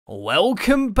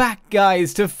Welcome back,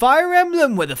 guys, to Fire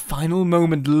Emblem, where the final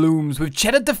moment looms. With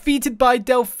Jedah defeated by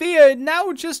Delthea, it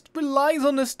now just relies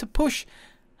on us to push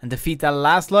and defeat that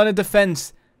last line of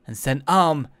defense and send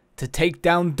Arm to take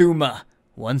down Duma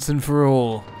once and for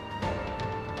all.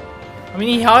 I mean,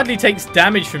 he hardly takes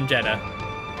damage from Jedah,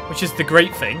 which is the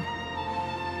great thing.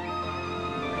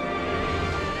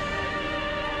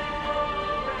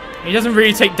 He doesn't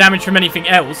really take damage from anything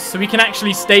else, so we can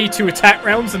actually stay 2 attack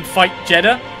rounds and fight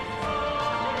Jedah.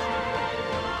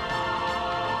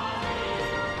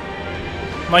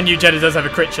 Mind you, Jedah does have a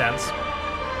crit chance.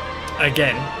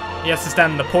 Again, he has to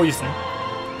stand the poison,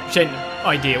 which ain't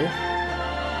ideal.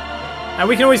 And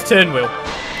we can always turn wheel.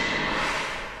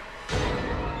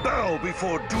 Bow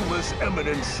before Duma's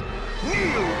eminence.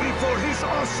 Kneel before his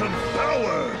awesome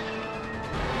power.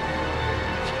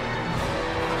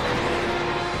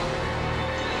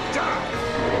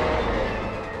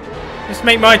 Just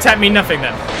make my attack mean nothing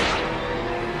then.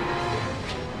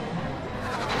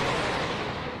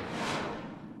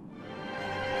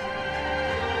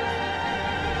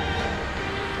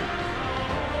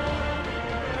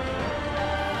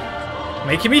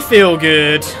 Making me feel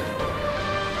good.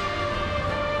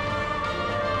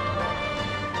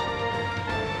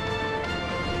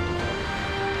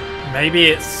 Maybe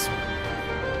it's...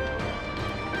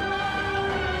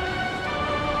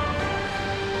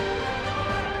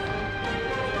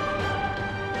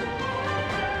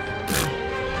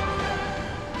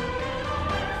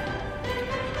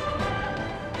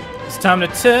 It's time to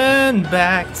turn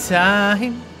back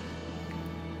time.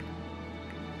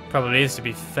 Probably is, to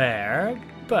be fair,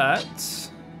 but...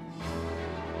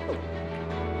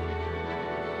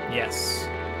 Yes.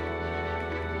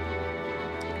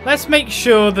 Let's make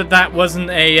sure that that wasn't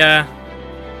a,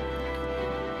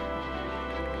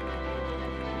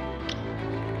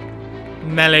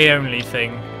 melee-only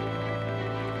thing.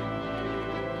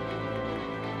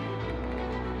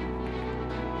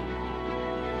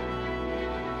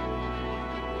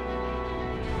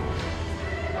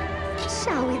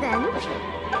 Shall we then?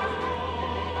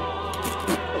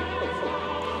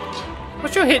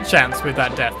 What's your hit chance with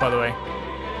that death, by the way?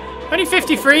 Only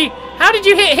 53? How did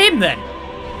you hit him then?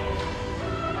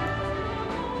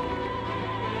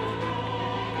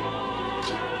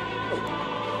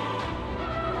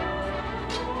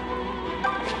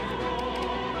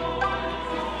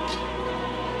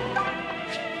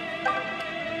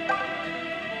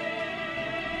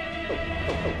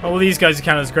 All these guys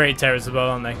count as great terrors as well,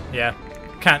 aren't they? Yeah.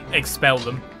 Can't expel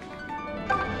them.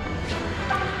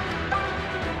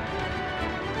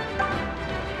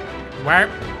 Where?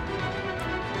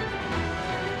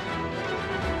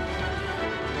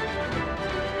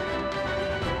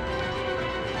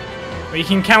 Well, you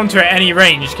can counter at any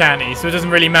range, can't he? So it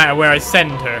doesn't really matter where I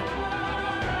send her.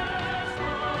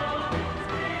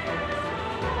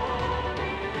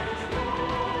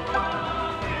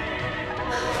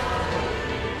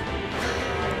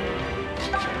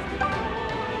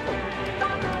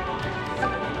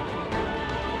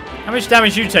 How much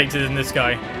damage you take to this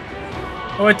guy?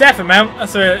 Oh, a death amount.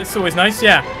 It's always nice,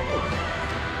 yeah.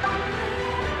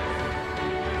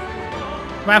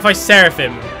 What if I seraph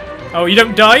him? Oh, you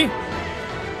don't die?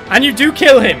 And you do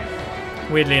kill him.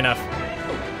 Weirdly enough.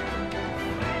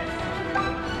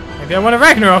 Maybe I want to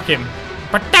Ragnarok him.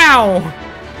 But now.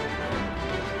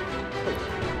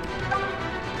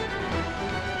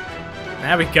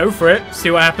 Now we go for it.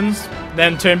 See what happens.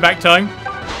 Then turn back time.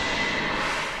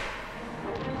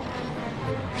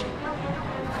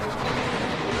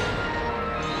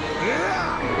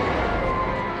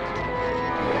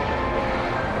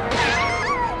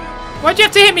 Why'd you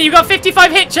have to hit me? You got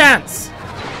 55 hit chance.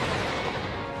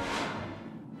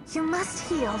 You must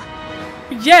heal.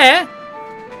 Yeah.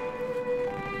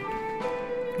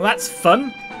 Well, that's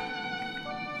fun.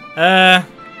 Well,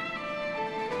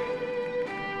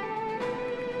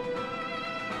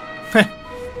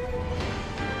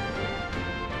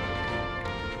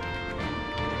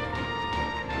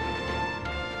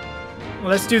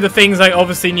 let's do the things I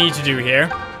obviously need to do here.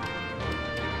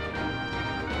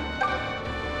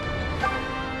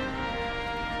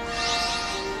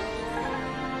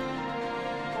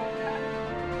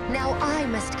 Now I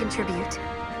must contribute.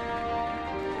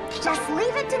 Just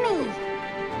leave it to me.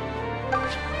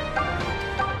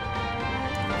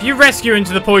 If you rescue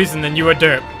into the poison, then you are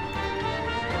dirt.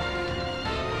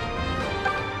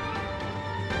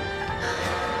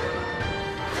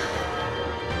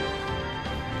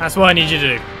 That's what I need you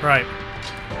to do. Right.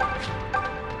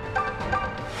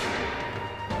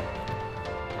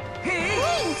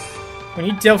 Thanks. We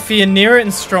need Delthea nearer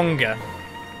and stronger.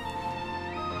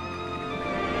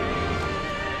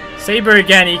 Sabre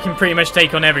again, he can pretty much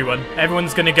take on everyone.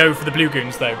 Everyone's going to go for the blue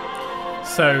goons though.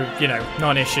 So, you know,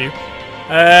 not an issue.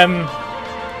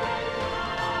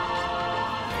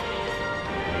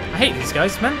 I hate these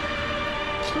guys, man.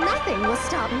 Nothing will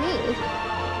stop me.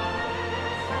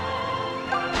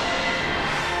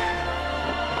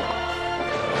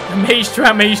 Mage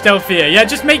to Mage Delthea. Yeah,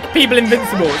 just make people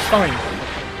invincible. It's fine.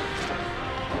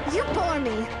 You bore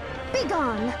me. Be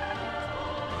gone.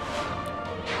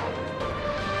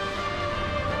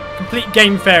 Complete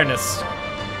game fairness.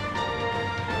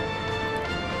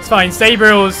 It's fine.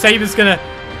 Sabre's gonna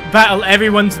battle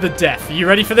everyone to the death. Are you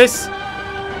ready for this?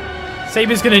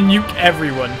 Sabre's gonna nuke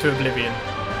everyone to oblivion.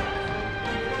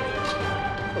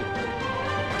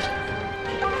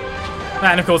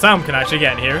 And of course, Alm can actually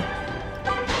get in here.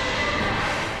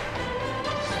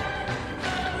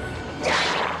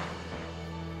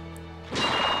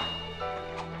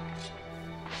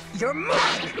 You're mine!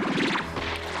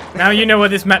 Now you know why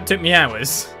this map took me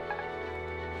hours.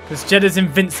 Because Jedah's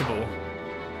invincible.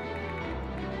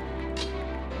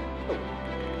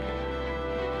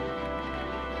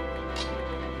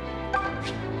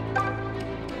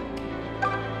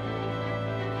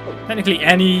 Technically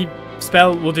any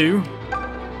spell will do.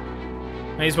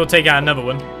 May as well take out another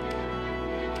one.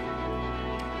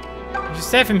 Just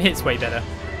say if him hits way better.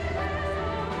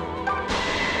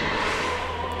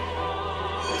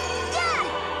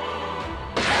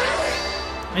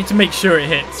 I need to make sure it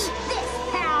hits.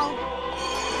 Pal.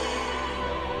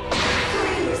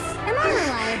 Please, am I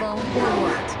reliable or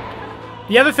what?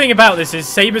 The other thing about this is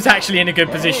Sabre's actually in a good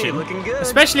position. looking good.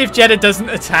 Especially if Jedah doesn't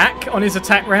attack on his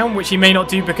attack round, which he may not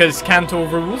do because Cantor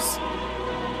rules.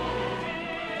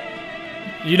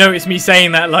 You notice me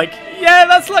saying that like, yeah,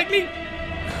 that's likely.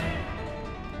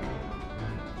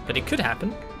 But it could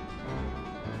happen.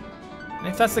 And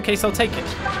if that's the case, I'll take it.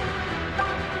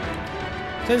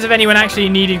 In terms of anyone actually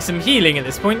needing some healing at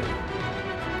this point,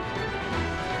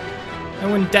 no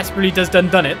one desperately does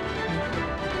done it.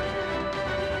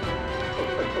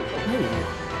 Ooh.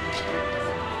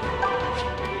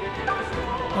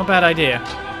 Not a bad idea.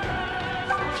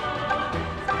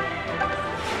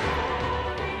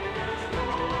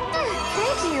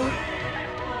 Thank you.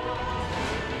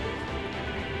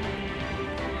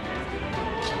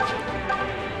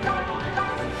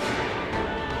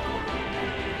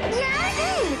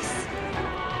 Thanks.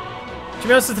 To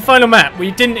be honest, it's the final map.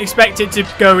 We didn't expect it to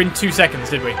go in 2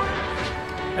 seconds, did we?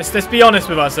 Let's be honest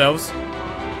with ourselves.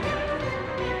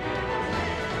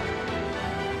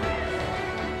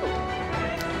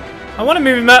 I want to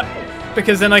move him up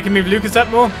because then I can move Lucas up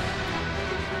more.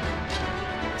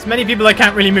 There's many people I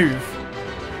can't really move,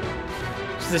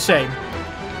 which is a shame.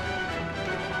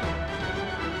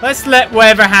 Let's let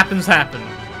whatever happens happen.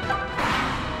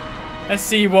 Let's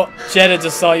see what Jedah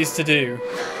decides to do.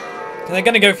 And they're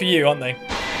going to go for you, aren't they?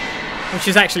 Which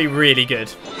is actually really good.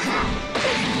 Too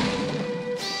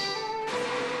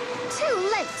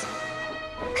late.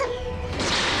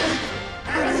 I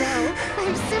know.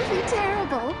 I'm simply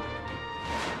terrible.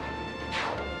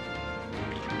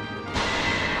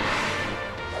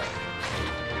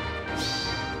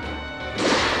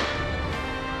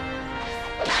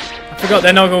 I forgot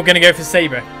they're not all going to go for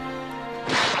Sabre.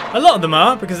 A lot of them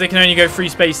are, because they can only go 3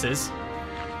 spaces.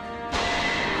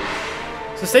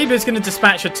 So Sabre's going to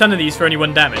dispatch a ton of these for only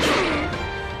 1 damage.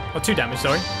 Or 2 damage,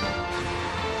 sorry.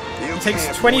 He takes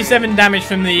 27 damage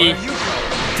from the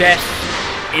death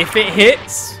if it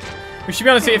hits. We should be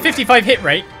honest, at a 55 hit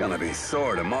rate. Gonna be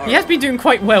sore tomorrow. He has been doing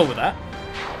quite well with that.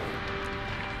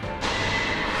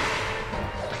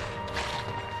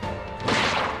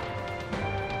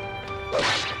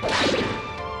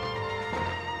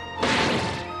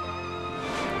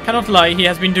 Cannot lie, he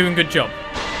has been doing a good job.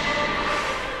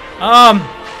 Not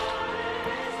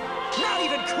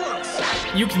even close.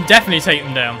 You can definitely take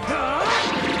them down.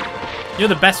 You're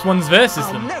the best ones versus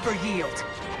I'll them. never yield.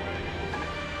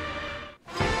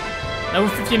 Level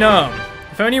 15 arm.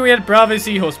 If only we had Bravo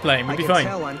Seahorse playing, we'd be fine.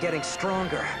 Tell I'm getting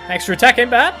stronger. Extra attack ain't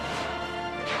bad.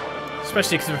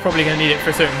 Especially because we're probably going to need it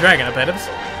for a certain dragon up ahead of us.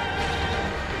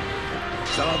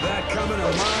 Saw that coming a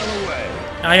mile away.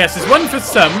 Ah yes, there's one for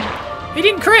some. He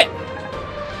didn't crit!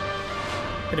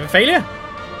 Bit of a failure.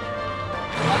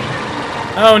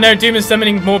 Oh no, Duma is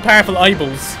summoning more powerful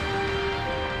eyeballs.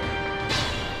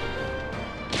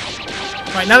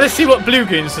 Right, now let's see what Blue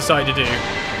Goons decide to do.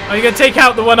 Are you going to take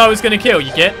out the one I was going to kill,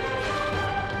 you get?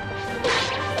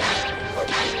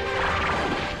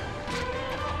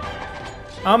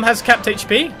 Has capped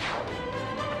HP.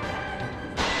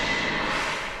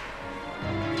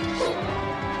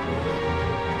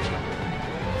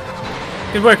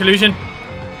 Good work, Illusion.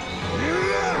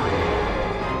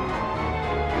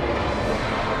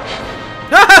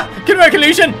 Teamwork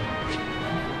illusion!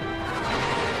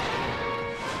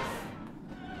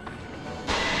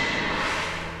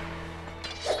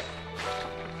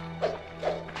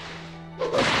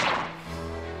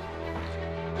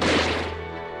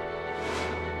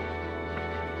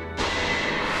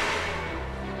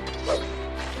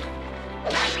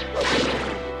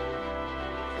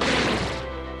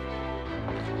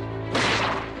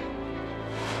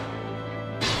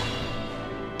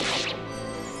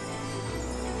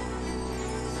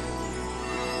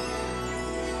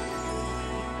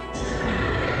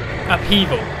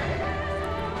 Upheaval.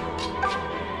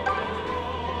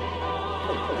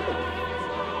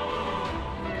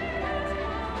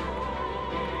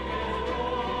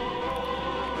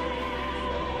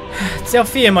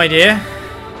 Delthea, my dear.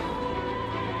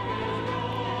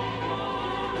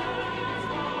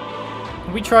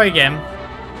 Can we try again?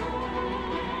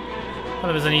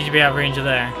 Otherwise I need to be out of range of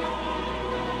there.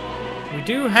 We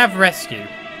do have rescue.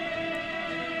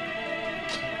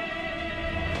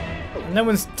 No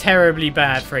one's terribly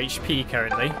bad for HP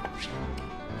currently.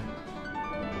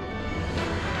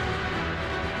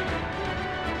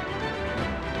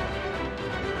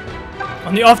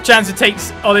 On the off chance it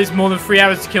takes Oliz more than 3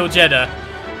 hours to kill Jedah,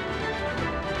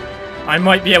 I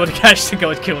might be able to catch the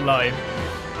god kill live.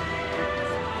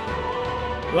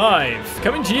 Live,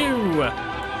 coming to you!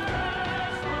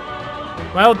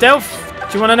 Well, Delph,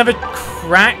 do you want another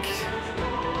crack?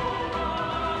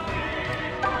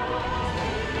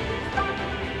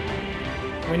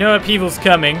 We know upheaval's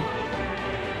coming.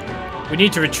 We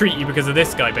need to retreat you because of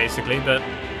this guy, basically, but...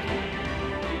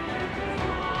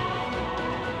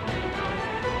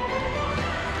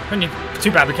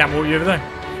 Too bad we can't walk you over there.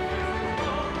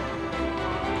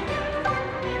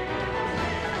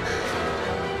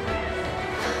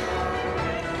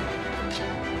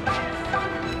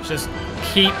 Just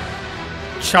keep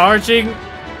charging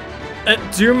at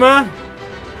Duma?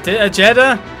 At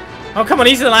Jedah? Oh, come on,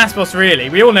 he's the last boss, really.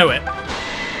 We all know it.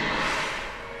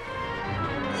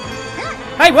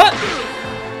 Hey, what?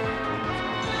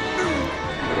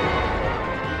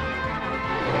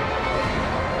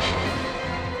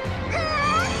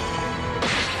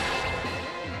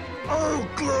 All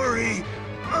glory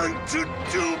unto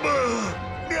Duma!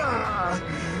 Ah,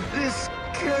 this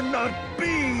cannot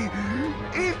be!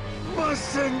 It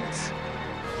mustn't!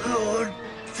 Lord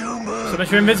Duma! So much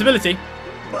for invincibility.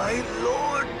 My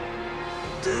Lord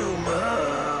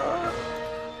Duma!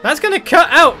 That's going to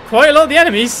cut out quite a lot of the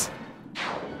enemies.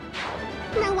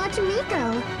 Now watch me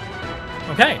go.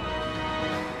 Okay.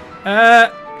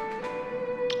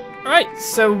 Right,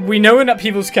 so we know an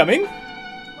upheaval's coming,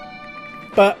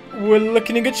 but we're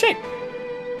looking in good shape.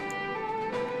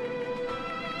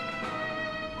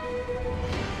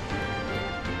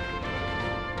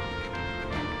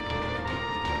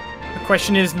 The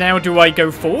question is now, do I go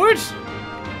forward?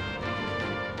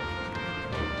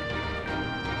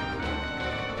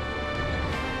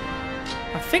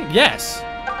 I think yes.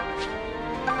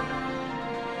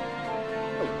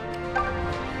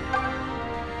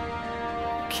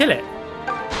 Kill it.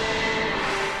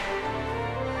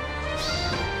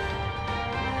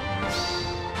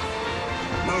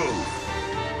 Move!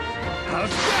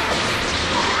 How's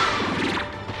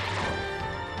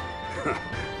that?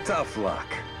 Tough luck.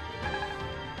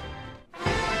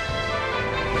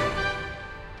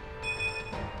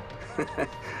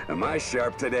 Am I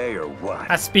sharp today or what?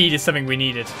 That speed is something we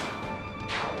needed.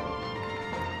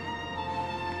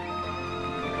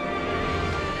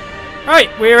 Right,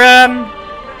 we're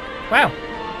wow.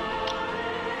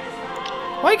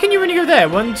 Why can you only go there?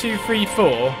 1, 2, 3,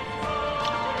 4.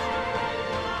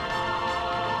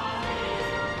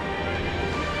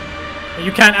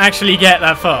 You can't actually get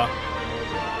that far.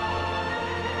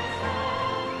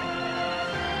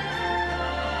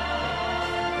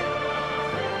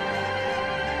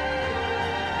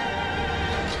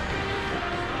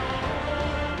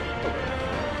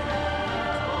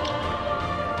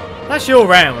 That's your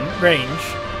range.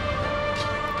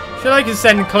 Surely I can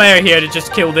send Claire here to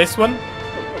just kill this one?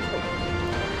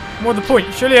 More the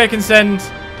point, surely I can send...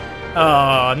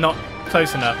 Oh, not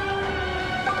close enough.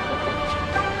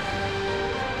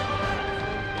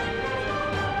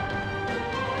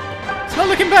 It's not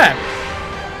looking bad.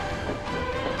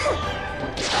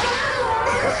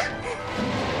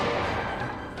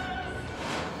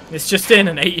 It's just in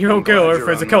an 8-year-old girl who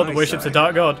throws a cult that worships a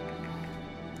dark god.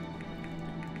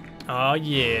 Oh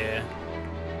yeah.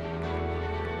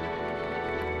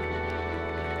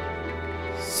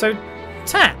 So,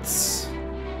 Tats.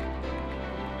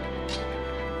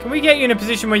 Can we get you in a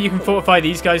position where you can fortify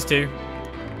these guys too?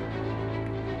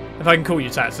 If I can call you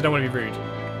Tats, I don't want to be rude.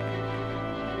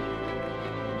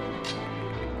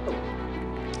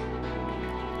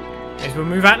 Is we'll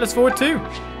move Atlas forward too.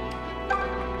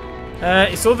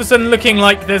 It's all of a sudden looking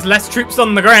like there's less troops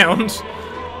on the ground.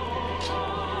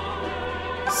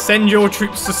 Send your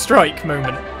troops to strike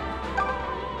moment.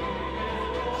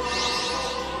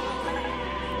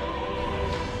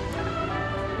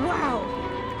 Wow,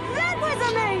 that was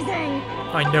amazing!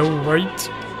 I know, right?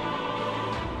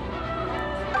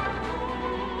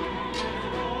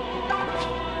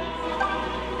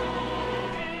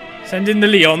 Send in the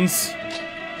Leons.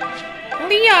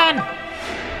 Leon!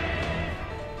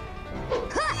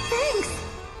 Thanks!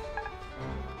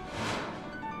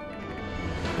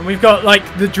 And we've got, like,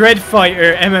 the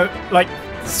Dreadfighter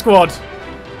squad.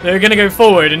 They're gonna go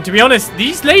forward, and to be honest,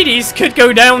 these ladies could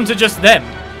go down to just them.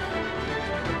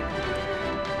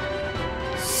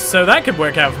 So that could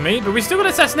work out for me, but we still gotta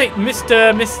assassinate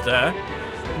Mr.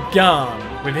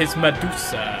 Garn with his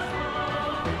Medusa.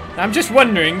 I'm just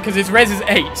wondering, because his res is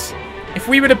 8, if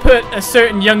we were to put a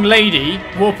certain young lady,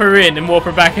 warp her in and warp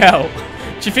her back out,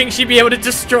 do you think she'd be able to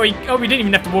destroy... Oh, we didn't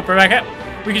even have to warp her back out.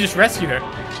 We could just rescue her.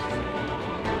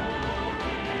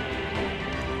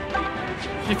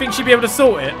 Do you think she'd be able to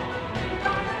sort it?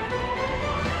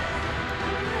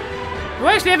 Do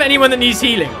I actually have anyone that needs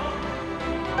healing?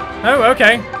 Oh,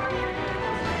 okay.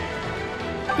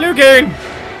 Blue Goon!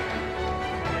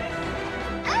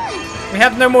 We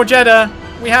have no more Jedah.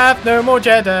 We have no more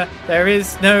Jedah. There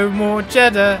is no more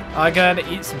Jedah. I gotta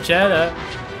eat some cheddar.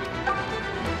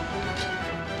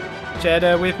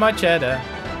 Cheddar with my cheddar.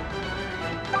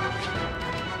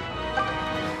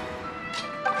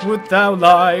 Would thou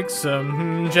like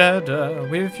some Jedah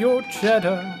with your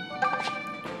cheddar?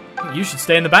 You should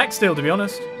stay in the back still, to be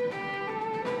honest.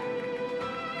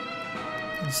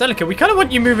 Celica, we kind of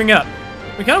want you moving up.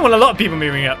 We kind of want a lot of people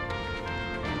moving up.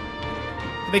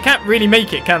 They can't really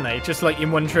make it, can they? Just like in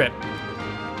one trip.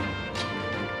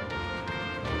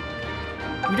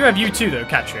 We do have you too, though,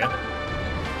 Katria.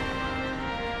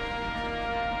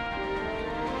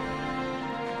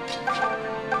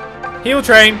 Heal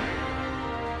train.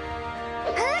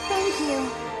 Thank you.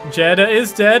 Jedah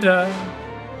is Jedah.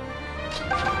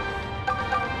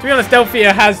 To be honest,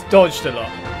 Delthea has dodged a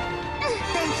lot.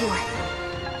 Thank you.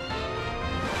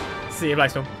 See you,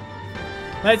 Blackstorm.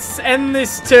 Let's end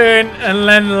this turn and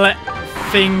then let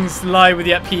things lie with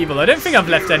the upheaval. I don't think I've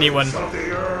left anyone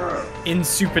in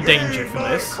super danger from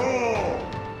this.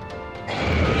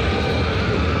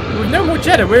 With no more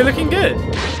Jedah, we're looking good.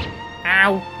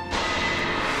 Ow.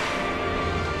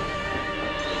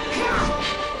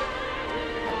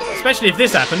 Especially if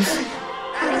this happens.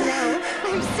 I know.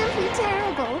 I'm simply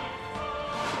terrible.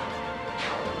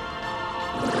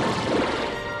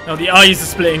 Oh, the eyes are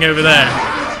splitting over there.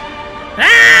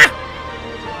 Ah!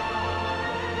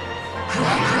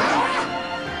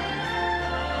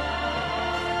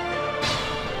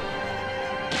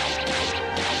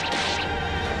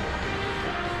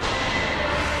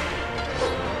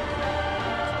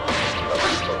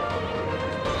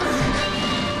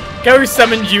 Ghost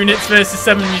summoned units versus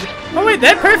summoned units. Oh wait,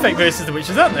 they're perfect versus the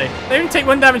witches, aren't they? They only take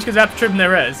 1 damage because they have to trim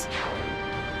their res.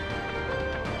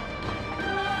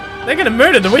 They're gonna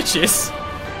murder the witches.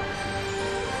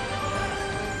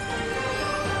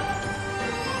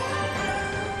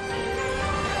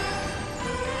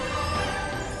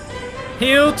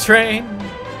 Heal train.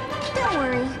 Don't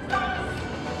worry.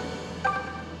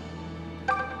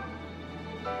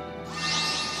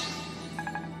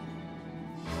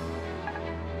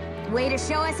 Way to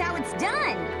show us how it's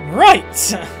done.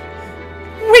 Right.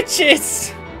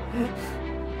 Witches.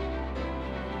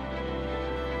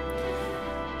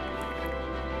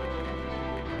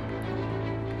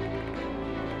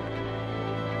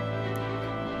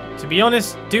 To be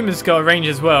honest, Duma's got a range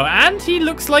as well, and he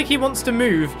looks like he wants to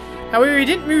move. However, he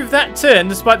didn't move that turn,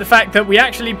 despite the fact that we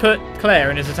actually put Claire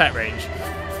in his attack range.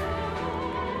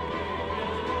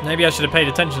 Maybe I should have paid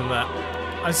attention to that.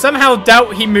 I somehow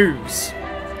doubt he moves.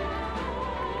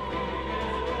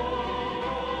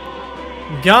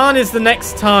 Garn is the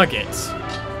next target.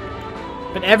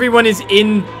 But everyone is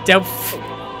in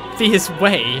Delthea's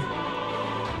way.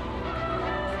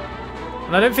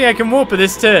 And I don't think I can warp her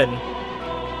this turn.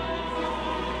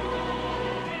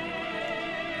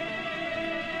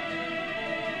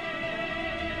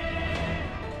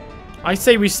 I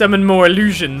say we summon more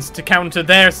illusions to counter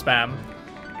their spam.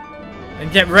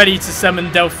 And get ready to summon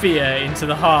Delthea into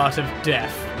the heart of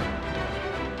death.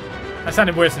 That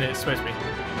sounded worse than it's supposed to be.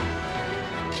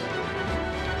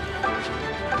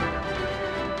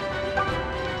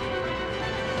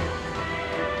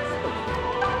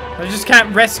 I just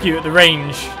can't rescue at the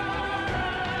range.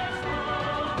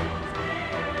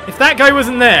 If that guy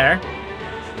wasn't there,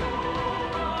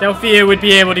 Delthea would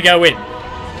be able to go in.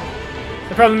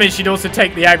 The problem is she'd also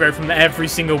take the aggro from every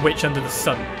single witch under the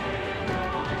sun.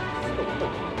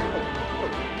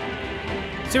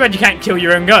 Too bad you can't kill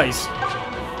your own guys.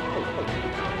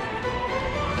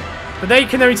 But they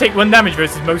can only take 1 damage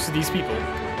versus most of these people.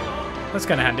 That's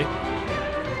kind of handy.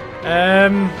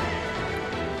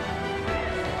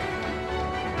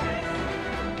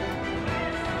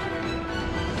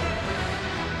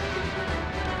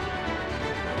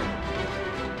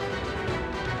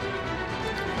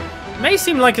 May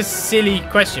seem like a silly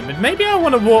question, but maybe I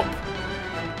want to warp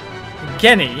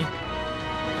Genny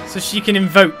so she can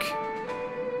invoke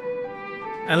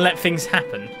and let things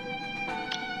happen.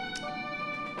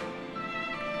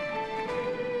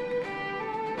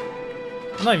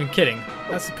 I'm not even kidding.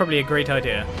 That's probably a great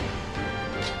idea.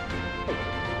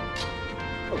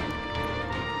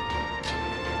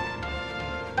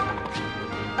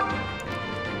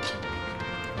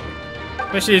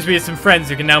 Especially as we have some friends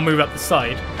who can now move up the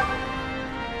side.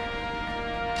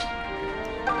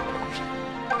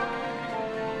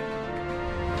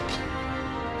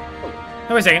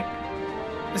 Oh, wait a second.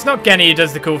 It's not Genny who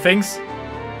does the cool things.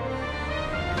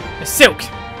 It's Silk.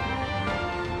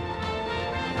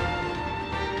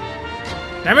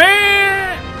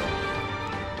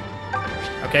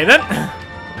 Okay then.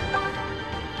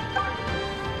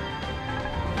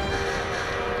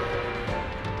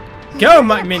 Go,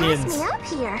 my minions!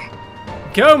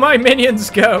 Go, my minions,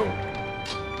 go!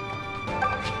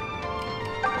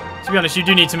 To be honest, you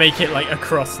do need to make it like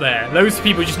across there. Those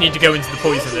people just need to go into the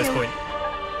poison at this point.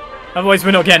 Otherwise,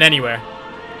 we're not getting anywhere.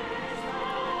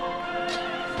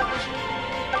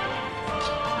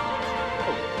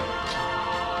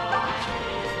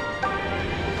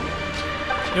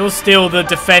 You're still the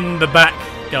defend the back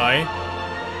guy.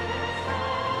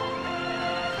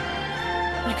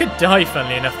 You could die,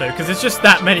 funnily enough, though, because it's just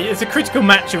that many. It's a critical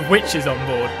match of witches on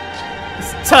board.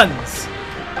 It's tons.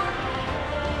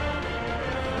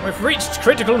 We've reached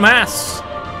critical mass.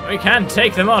 We can't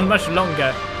take them on much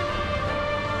longer.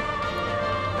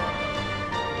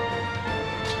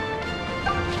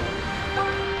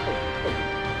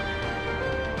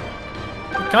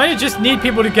 We kind of just need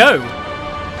people to go.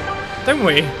 Don't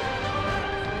we?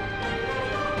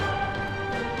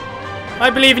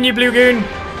 I believe in you, Blue Goon.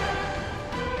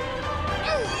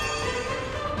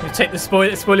 You take the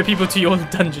spoiler people to your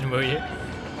dungeon, will you?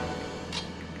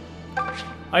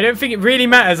 I don't think it really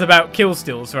matters about kill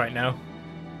steals right now.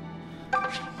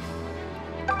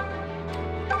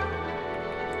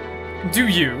 Do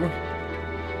you?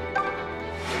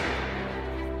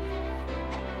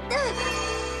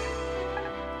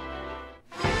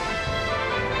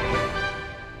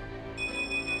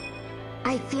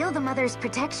 I feel the mother's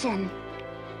protection.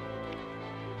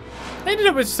 They ended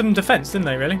up with some defense, didn't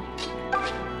they, really?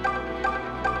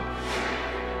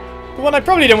 The one I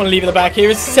probably don't want to leave at the back here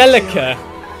is Celica,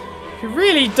 who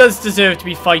really does deserve to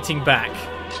be fighting back.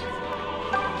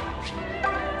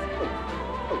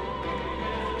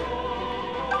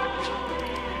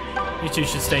 You two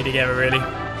should stay together, really.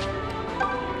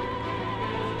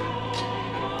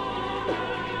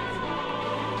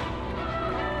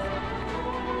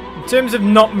 In terms of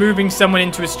not moving someone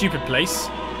into a stupid place,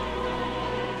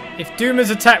 if Duma's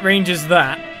attack range is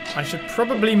that, I should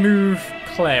probably move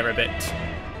Claire a bit.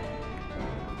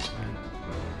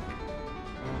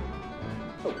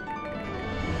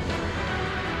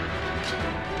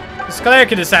 Because Claire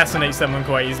could assassinate someone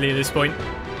quite easily at this point.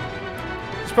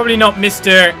 It's probably not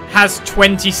Mr. has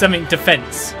 20-something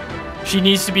defense. She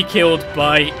needs to be killed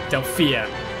by Delthea.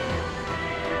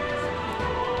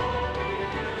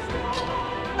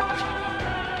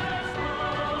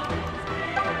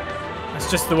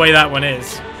 Just the way that one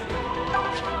is.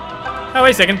 Oh,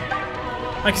 wait a second.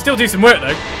 I can still do some work,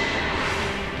 though.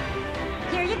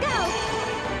 Here you go.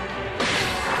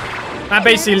 That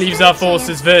basically leaves our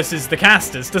forces versus the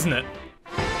casters, doesn't it?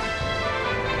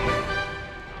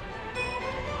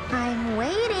 I'm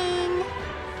waiting.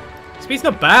 Speed's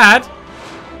not bad.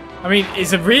 I mean,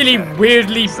 it's a really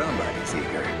weirdly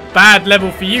bad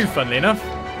level for you, funnily enough.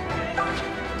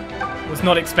 Was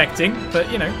not expecting,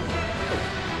 but, you know.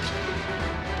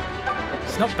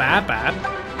 It's not bad.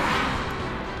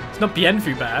 It's not bien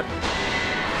foo bad.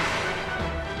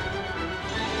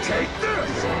 Take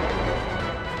this.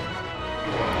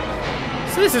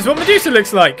 So this is what Medusa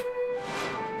looks like.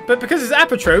 But because it's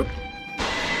apotrope...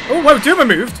 Oh, whoa, Duma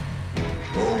moved.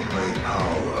 Only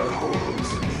power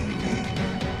holds meaning.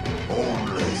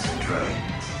 Only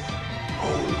strength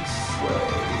holds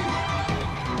sway.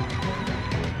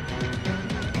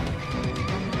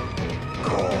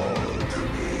 Call to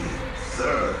me.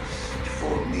 Thirst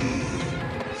for me.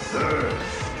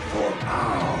 Thirst for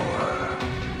power.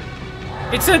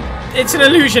 It's an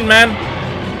illusion, man.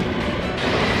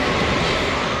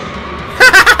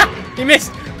 He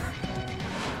missed.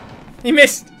 He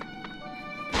missed.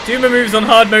 Duma moves on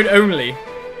hard mode only.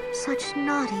 Such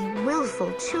naughty,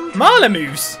 willful children. Marla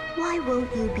moves. Why won't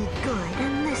you be good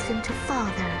and listen to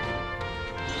Father?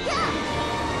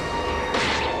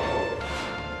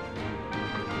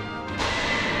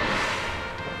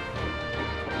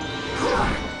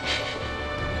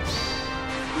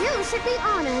 You should be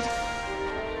honored.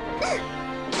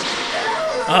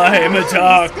 I am a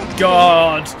dark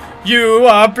god. You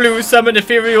are blue summoned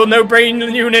ethereal no brain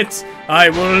units. I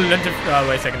will. Oh,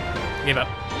 wait a second. Give up.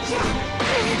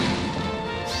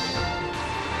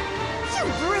 You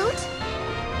brute!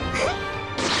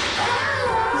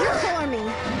 You bore me.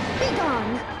 Be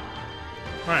gone.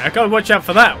 Alright, I gotta watch out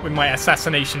for that with my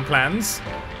assassination plans.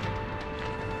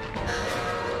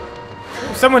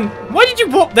 Someone. Why did you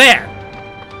walk there?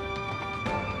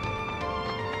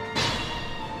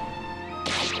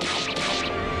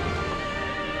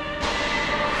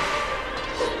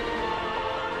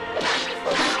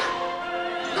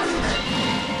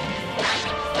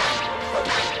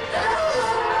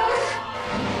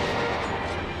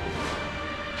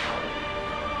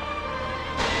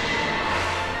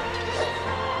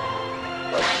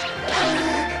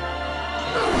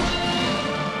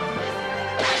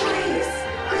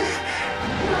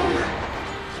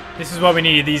 This is why we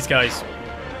needed these guys.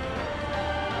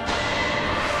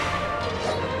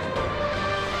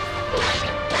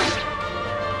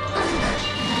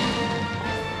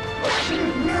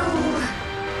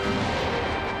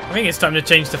 I think it's time to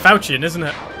change to Faucian, isn't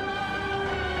it?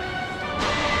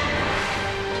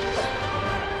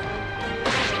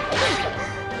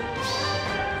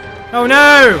 Oh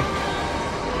no!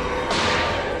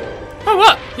 Oh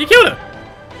what? You killed her!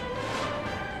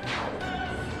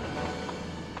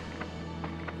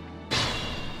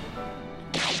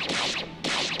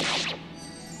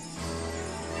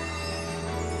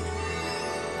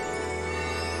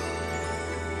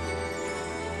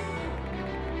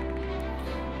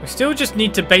 We still just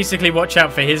need to basically watch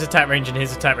out for his attack range and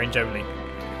his attack range only.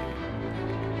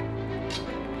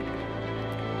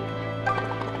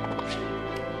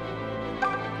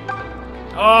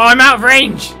 Oh, I'm out of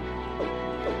range!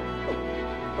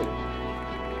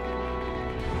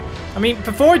 I mean,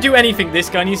 before I do anything, this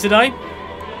guy needs to die.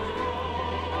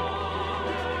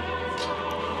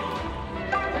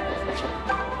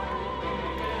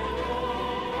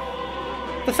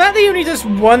 The fact that he only does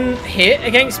one hit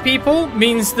against people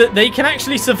means that they can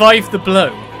actually survive the blow.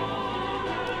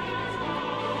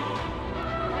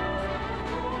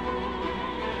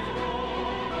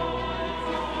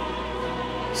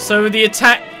 So the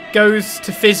attack goes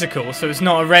to physical, so it's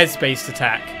not a res-based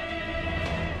attack.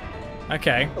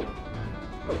 Okay.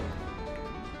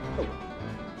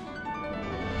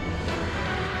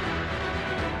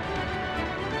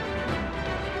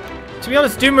 To be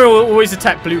honest, Duma will always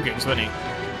attack blue games, won't he?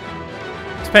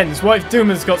 Depends. What if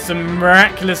Duma's got some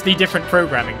miraculously different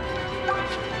programming?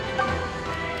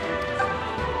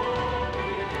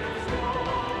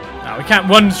 No, we can't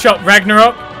one-shot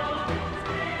Ragnarok.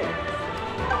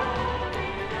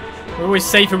 We're always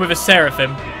safer with a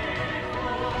Seraphim.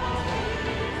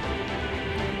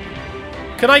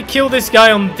 Could I kill this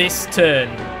guy on this turn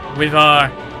with our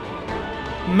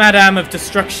Madame of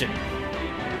Destruction?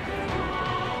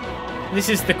 This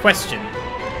is the question.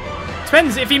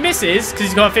 Depends if he misses, because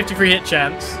he's got a 53 hit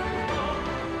chance.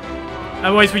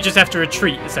 Otherwise, we just have to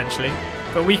retreat, essentially.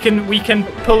 But we can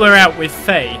pull her out with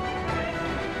Faye.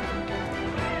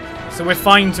 So we're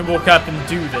fine to walk up and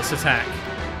do this attack.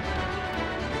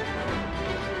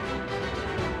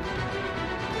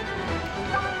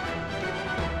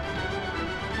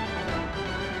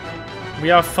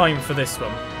 We are fine for this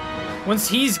one. Once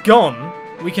he's gone,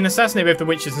 we can assassinate both the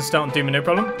witches and start on Duma, no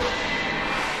problem.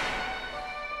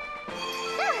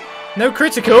 No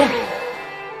critical.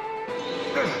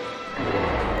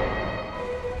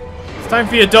 It's time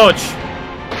for your dodge.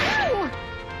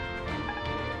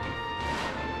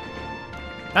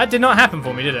 That did not happen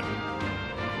for me, did it?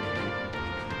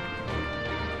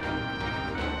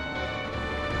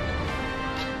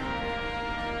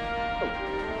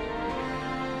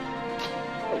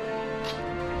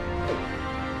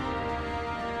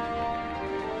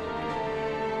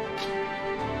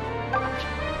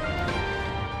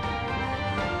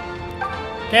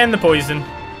 And the poison.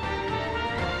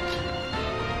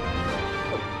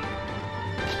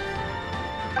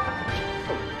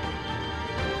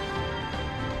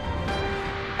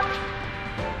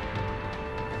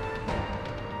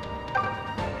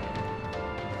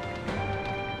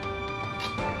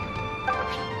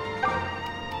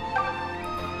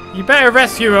 You better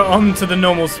rescue her onto the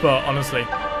normal spot, honestly.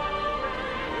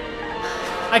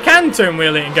 I can turn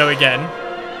wheel it and go again,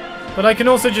 but I can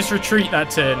also just retreat that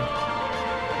turn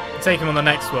and take him on the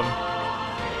next one.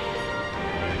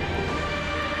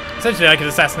 Essentially, I could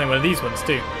assassinate one of these ones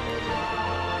too.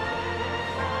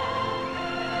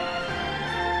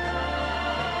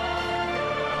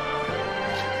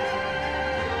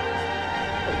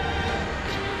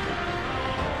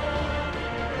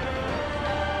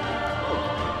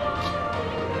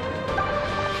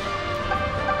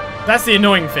 That's the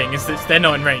annoying thing, is that they're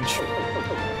not in range.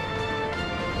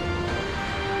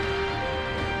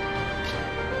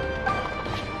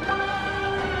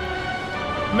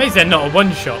 Amazed they're not a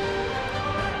one-shot.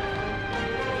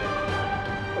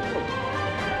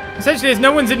 Essentially, as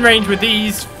no one's in range with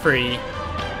these three,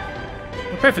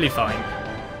 we're perfectly fine.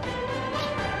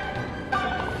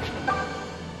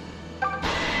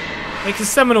 They can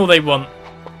summon all they want.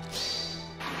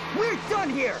 We're done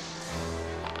here.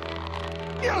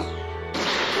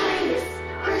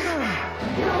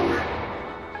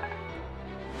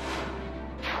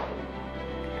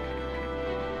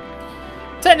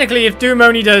 Technically, if Doom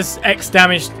only does X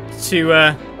damage to,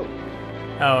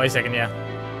 oh, wait a second, yeah.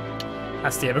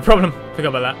 That's the other problem. Forgot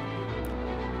about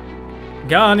that.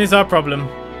 Gun is our problem,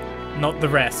 not the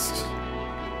rest.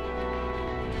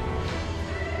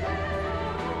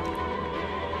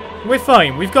 We're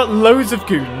fine. We've got loads of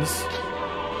goons.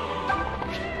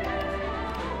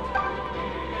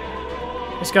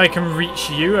 This guy can reach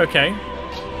you, okay.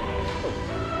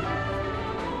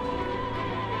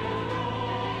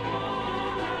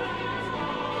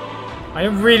 I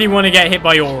don't really want to get hit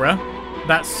by aura.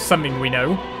 That's something we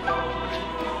know.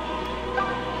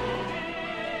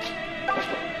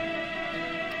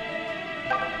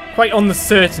 Quite on the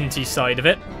certainty side of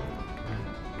it.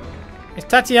 If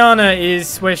Tatiana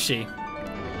is... where's she?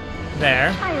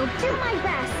 There. I'll do my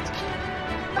best.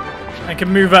 I can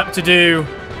move up to do...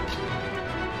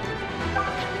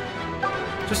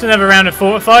 just another round of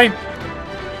Fortify.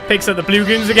 Picks up the Blue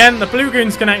Goons again. The Blue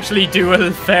Goons can actually do a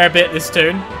fair bit this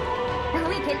turn.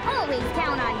 We can always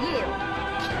count on you.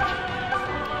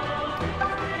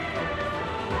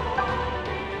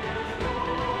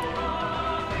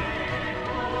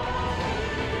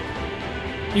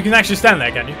 You can actually stand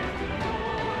there, can you?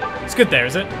 It's good there,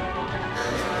 is it?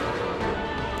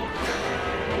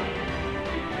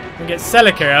 We get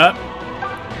Celica up.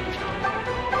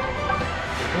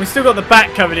 And we still got the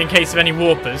back covered in case of any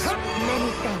warpers.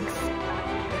 Many thanks.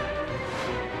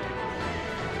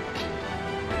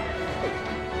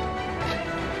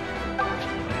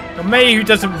 And May, who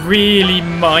doesn't really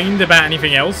mind about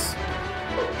anything else.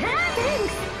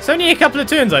 Thanks. It's only a couple of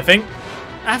turns, I think.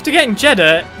 After getting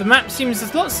Jedah, the map seems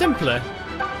a lot simpler.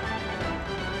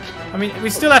 I mean, we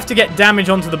still have to get damage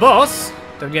onto the boss.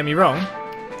 Don't get me wrong.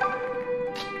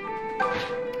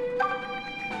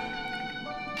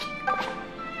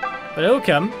 But it'll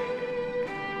come.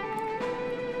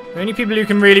 The only people who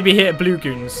can really be hit are Blue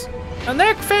Goons. And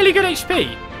they're fairly good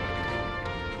HP.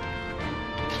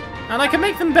 And I can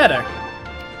make them better.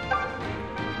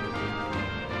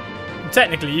 And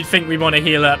technically, you'd think we want to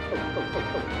heal up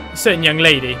a certain young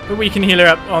lady. But we can heal her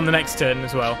up on the next turn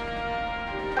as well.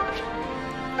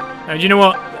 And you know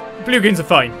what? Blue Goons are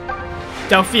fine.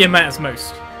 Delthea matters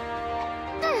most.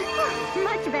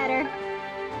 Much better.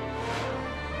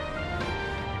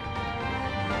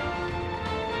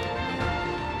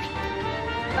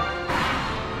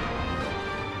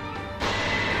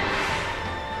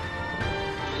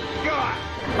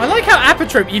 I like how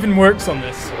Apotrope even works on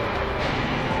this.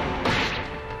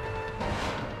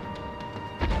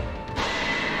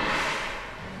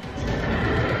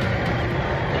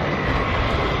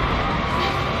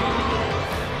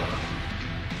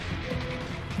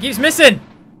 Keeps missing.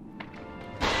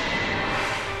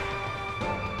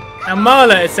 And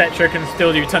Marla, etc. can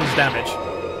still do tons of damage.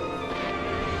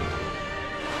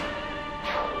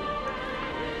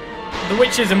 The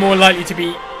witches are more likely to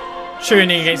be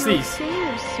churning against these.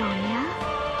 Fair, Sonia.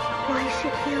 Why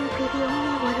should you be the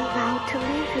only one allowed to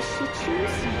live as she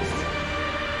chooses?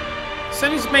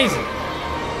 Sonia's amazing.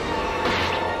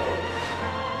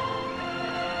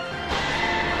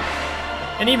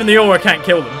 And even the aura can't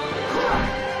kill them.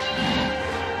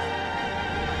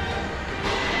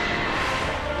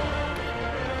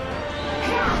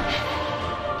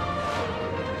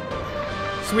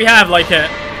 So we have like a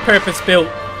purpose-built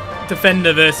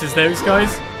defender versus those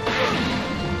guys.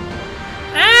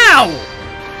 Ow!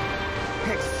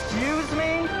 Excuse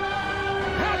me?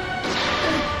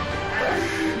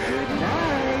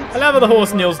 I love how the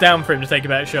horse kneels down for him to take a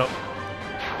better shot.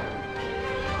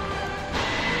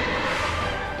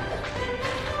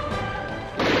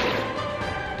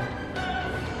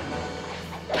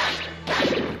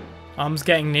 Arm's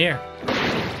getting near.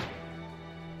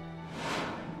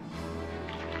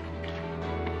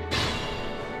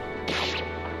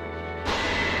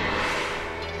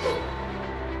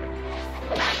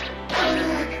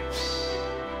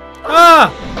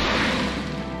 Ah!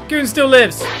 Goon still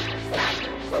lives.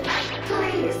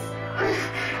 Please.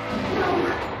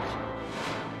 No.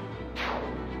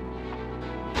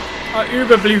 Our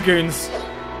uber blue goons.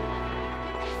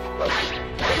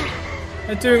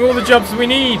 They're doing all the jobs we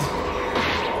need.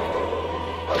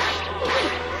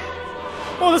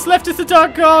 All that's left is the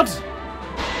Dark God.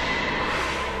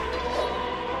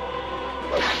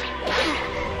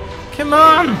 Come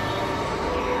on.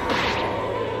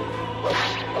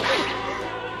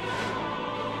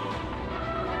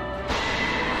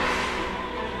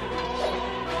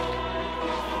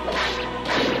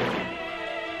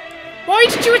 Why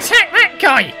did you attack that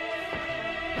guy?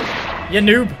 You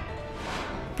noob.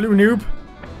 Blue noob.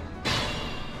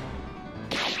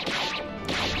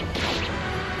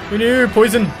 We knew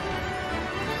poison.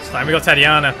 It's fine, we got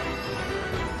Tatiana.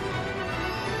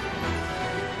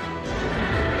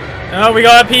 Oh, we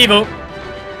got upheaval.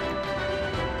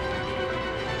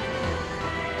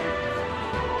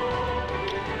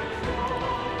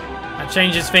 That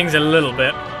changes things a little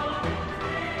bit.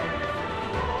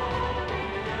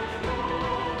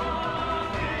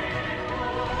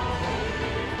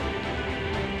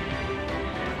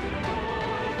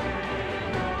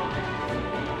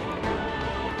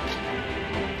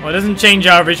 Well, it doesn't change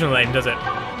our original aim, does it?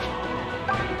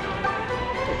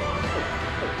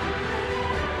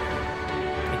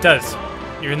 It does.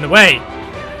 You're in the way.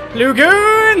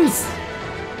 Lugoons!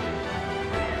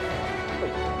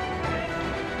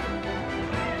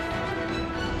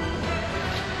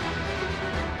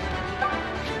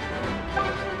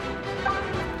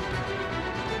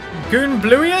 Goon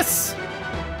Bluius?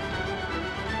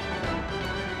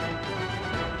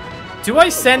 Do I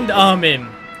send Armin?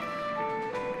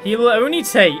 He will only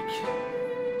take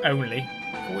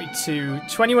 42,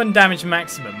 21 damage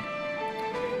maximum.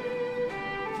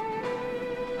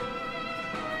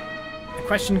 The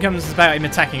question comes about him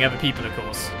attacking other people, of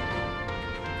course.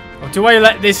 Or do I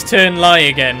let this turn lie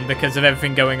again because of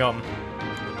everything going on?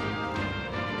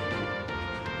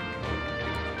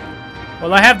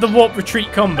 Well, I have the warp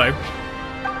retreat combo.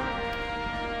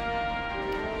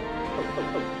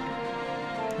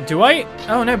 Do I?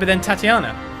 Oh no, but then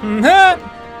Tatiana.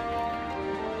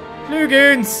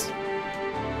 Lugoons!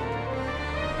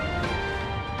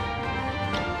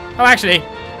 Oh, actually,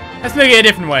 let's look at it a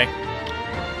different way.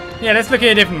 Yeah, let's look at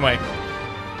it a different way.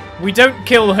 We don't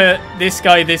kill this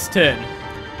guy this turn,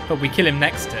 but we kill him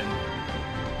next turn.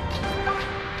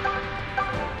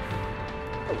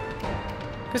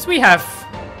 Because we have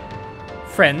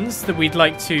friends that we'd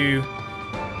like to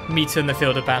meet in the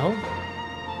field of battle.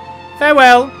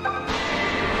 Farewell,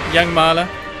 young Marla.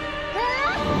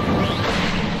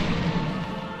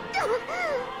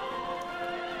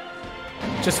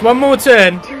 Just one more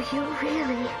turn. Do you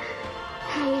really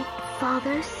hate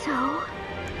Father so?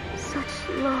 Such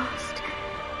lost,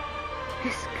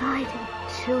 misguided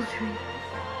children.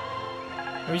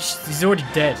 Oh, he's already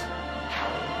dead.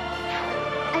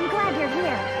 I'm glad you're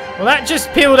here. Well, that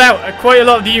just peeled out quite a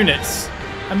lot of the units.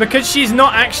 And because she's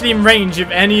not actually in range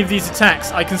of any of these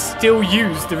attacks, I can still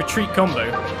use the retreat combo.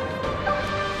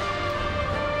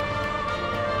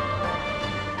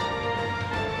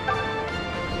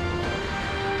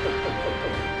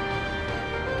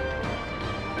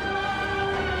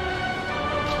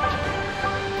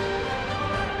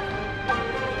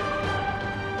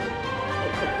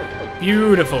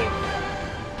 Beautiful.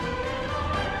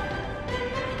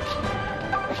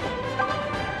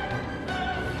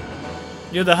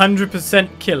 You're the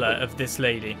 100% killer of this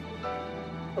lady.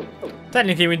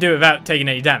 Technically, we do it without taking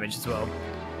any damage as well.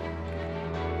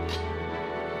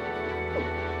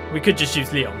 We could just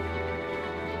use Leon.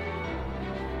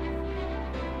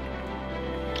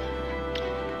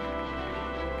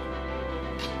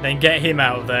 Then get him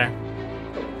out of there.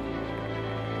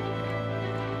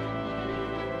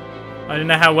 I don't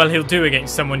know how well he'll do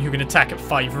against someone who can attack at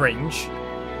 5 range.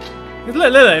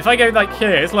 Look, if I go like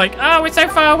here, it's like, oh, it's so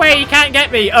far away, you can't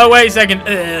get me. Oh, wait a second.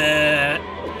 It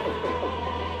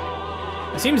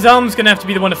seems Zelm's going to have to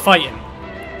be the one to fight him.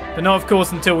 But not, of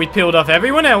course, until we peeled off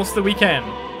everyone else that we can.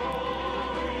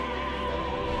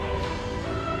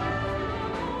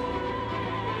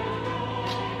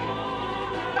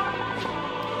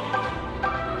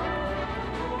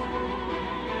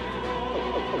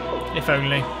 If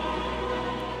only.